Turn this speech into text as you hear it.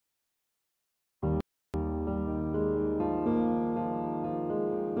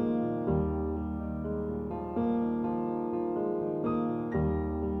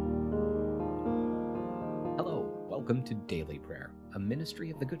Welcome to Daily Prayer, a ministry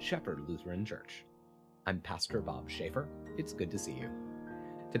of the Good Shepherd Lutheran Church. I'm Pastor Bob Schaefer. It's good to see you.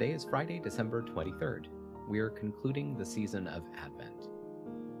 Today is Friday, December 23rd. We're concluding the season of Advent.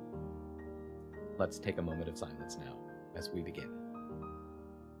 Let's take a moment of silence now as we begin.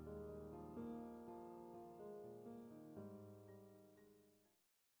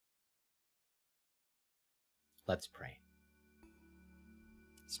 Let's pray.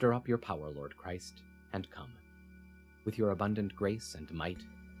 Stir up your power, Lord Christ, and come. With your abundant grace and might,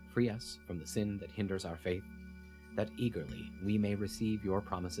 free us from the sin that hinders our faith, that eagerly we may receive your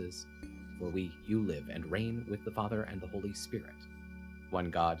promises, for you live and reign with the Father and the Holy Spirit, one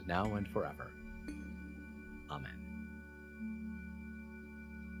God, now and forever. Amen.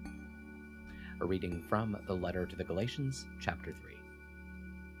 A reading from the letter to the Galatians, chapter 3.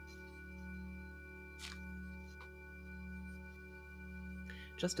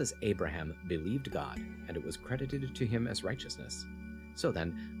 Just as Abraham believed God, and it was credited to him as righteousness, so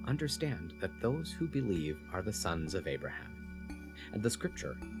then understand that those who believe are the sons of Abraham. And the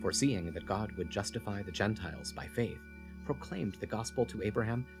Scripture, foreseeing that God would justify the Gentiles by faith, proclaimed the gospel to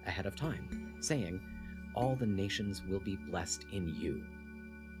Abraham ahead of time, saying, "All the nations will be blessed in you."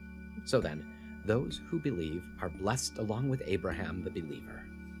 So then, those who believe are blessed along with Abraham the believer.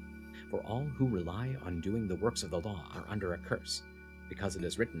 For all who rely on doing the works of the law are under a curse, because it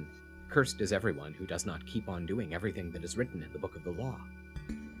is written, "Cursed is everyone who does not keep on doing everything that is written in the book of the law."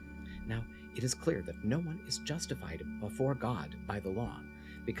 Now, it is clear that no one is justified before God by the law,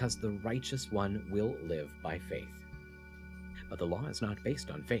 because the righteous one will live by faith. But the law is not based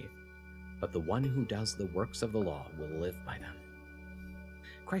on faith, but the one who does the works of the law will live by them.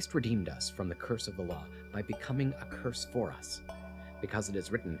 Christ redeemed us from the curse of the law by becoming a curse for us, because it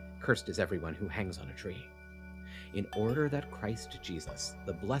is written, "Cursed is everyone who hangs on a tree," in order that Christ Jesus,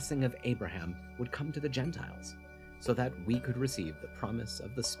 the blessing of Abraham, would come to the Gentiles, so that we could receive the promise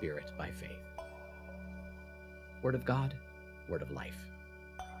of the Spirit by faith. Word of God, word of life.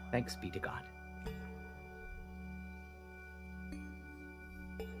 Thanks be to God.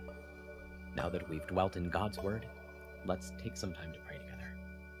 Now that we've dwelt in God's word, let's take some time to pray together.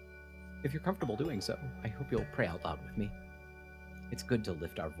 If you're comfortable doing so, I hope you'll pray out loud with me. It's good to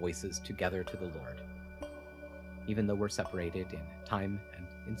lift our voices together to the Lord. Even though we're separated in time and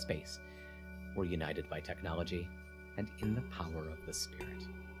in space, we're united by technology and in the power of the Spirit.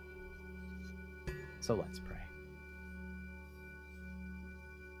 So let's pray.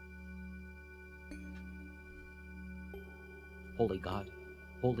 Holy God,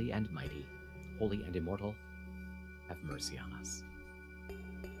 holy and mighty, holy and immortal, have mercy on us.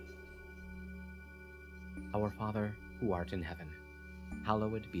 Our Father, who art in heaven,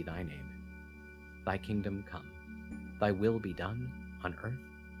 hallowed be thy name. Thy kingdom come. Thy will be done on earth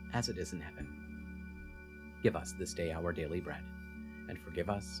as it is in heaven. Give us this day our daily bread, and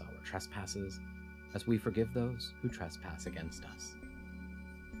forgive us our trespasses, as we forgive those who trespass against us.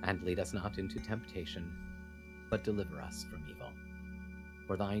 And lead us not into temptation, but deliver us from evil.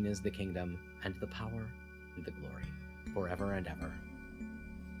 For thine is the kingdom, and the power, and the glory, forever and ever.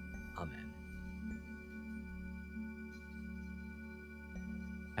 Amen.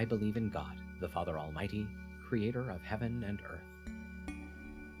 I believe in God, the Father Almighty, creator of heaven and earth.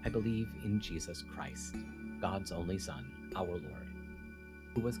 I believe in Jesus Christ, God's only Son, our Lord,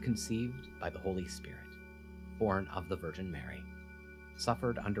 who was conceived by the Holy Spirit, born of the Virgin Mary,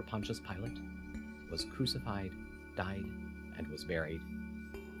 suffered under Pontius Pilate, was crucified, died, and was buried.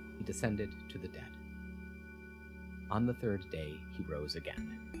 He descended to the dead. On the third day he rose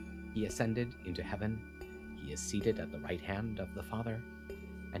again. He ascended into heaven. He is seated at the right hand of the Father,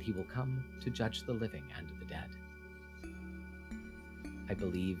 and he will come to judge the living and the dead. I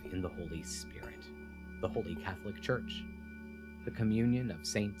believe in the Holy Spirit, the Holy Catholic Church, the communion of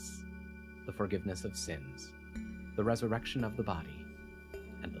saints, the forgiveness of sins, the resurrection of the body,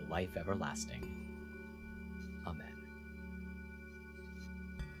 and the life everlasting. Amen.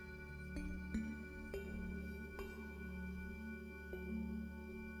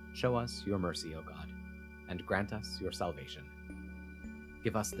 Show us your mercy, O God, and grant us your salvation.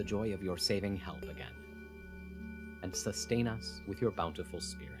 Give us the joy of your saving help again, and sustain us with your bountiful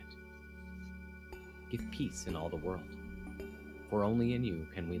Spirit. Give peace in all the world, for only in you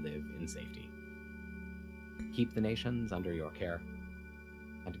can we live in safety. Keep the nations under your care,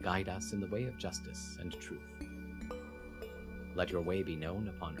 and guide us in the way of justice and truth. Let your way be known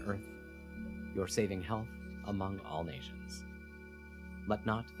upon earth, your saving health among all nations. Let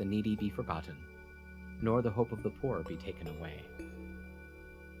not the needy be forgotten, nor the hope of the poor be taken away.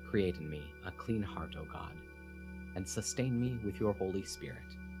 Create in me a clean heart, O God, and sustain me with your Holy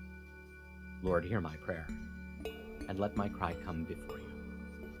Spirit. Lord, hear my prayer, and let my cry come before you.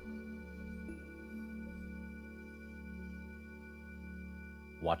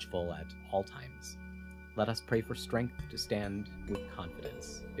 Watchful at all times, let us pray for strength to stand with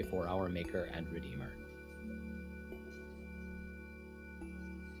confidence before our Maker and Redeemer.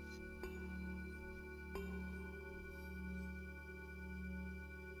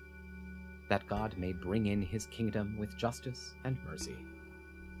 That God may bring in his kingdom with justice and mercy,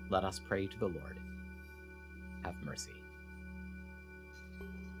 let us pray to the Lord. Have mercy.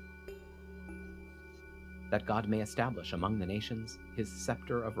 That God may establish among the nations his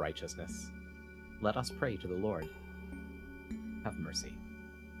scepter of righteousness, let us pray to the Lord. Have mercy.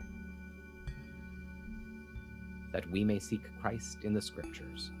 That we may seek Christ in the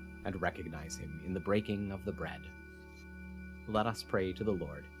Scriptures and recognize him in the breaking of the bread, let us pray to the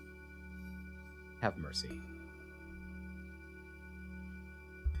Lord. Have mercy.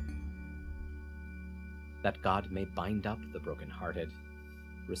 That God may bind up the brokenhearted,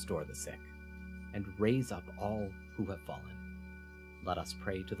 restore the sick, and raise up all who have fallen, let us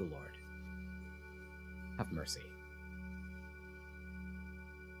pray to the Lord. Have mercy.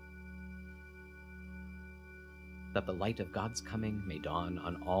 That the light of God's coming may dawn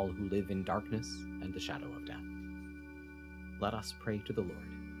on all who live in darkness and the shadow of death, let us pray to the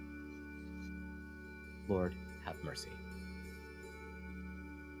Lord. Lord, have mercy.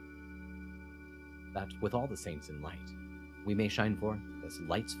 That with all the saints in light, we may shine forth as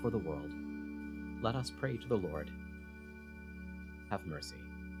lights for the world, let us pray to the Lord. Have mercy.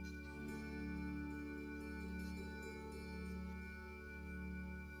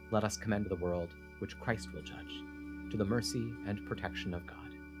 Let us commend the world which Christ will judge to the mercy and protection of God.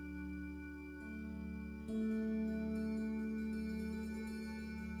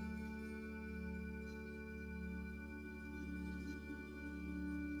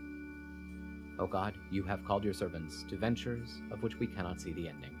 O God, you have called your servants to ventures of which we cannot see the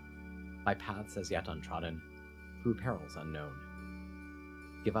ending, by paths as yet untrodden, through perils unknown.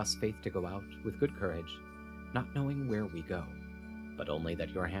 Give us faith to go out with good courage, not knowing where we go, but only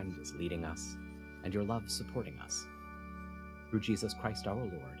that your hand is leading us, and your love supporting us. Through Jesus Christ our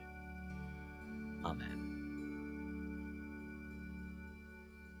Lord. Amen.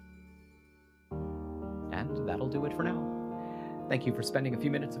 And that'll do it for now. Thank you for spending a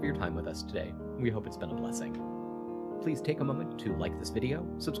few minutes of your time with us today. We hope it's been a blessing. Please take a moment to like this video,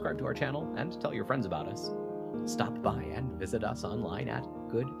 subscribe to our channel, and tell your friends about us. Stop by and visit us online at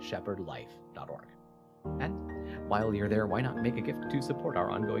goodshepherdlife.org. And while you're there, why not make a gift to support our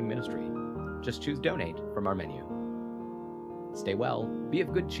ongoing ministry? Just choose Donate from our menu. Stay well, be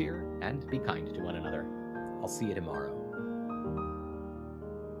of good cheer, and be kind to one another. I'll see you tomorrow.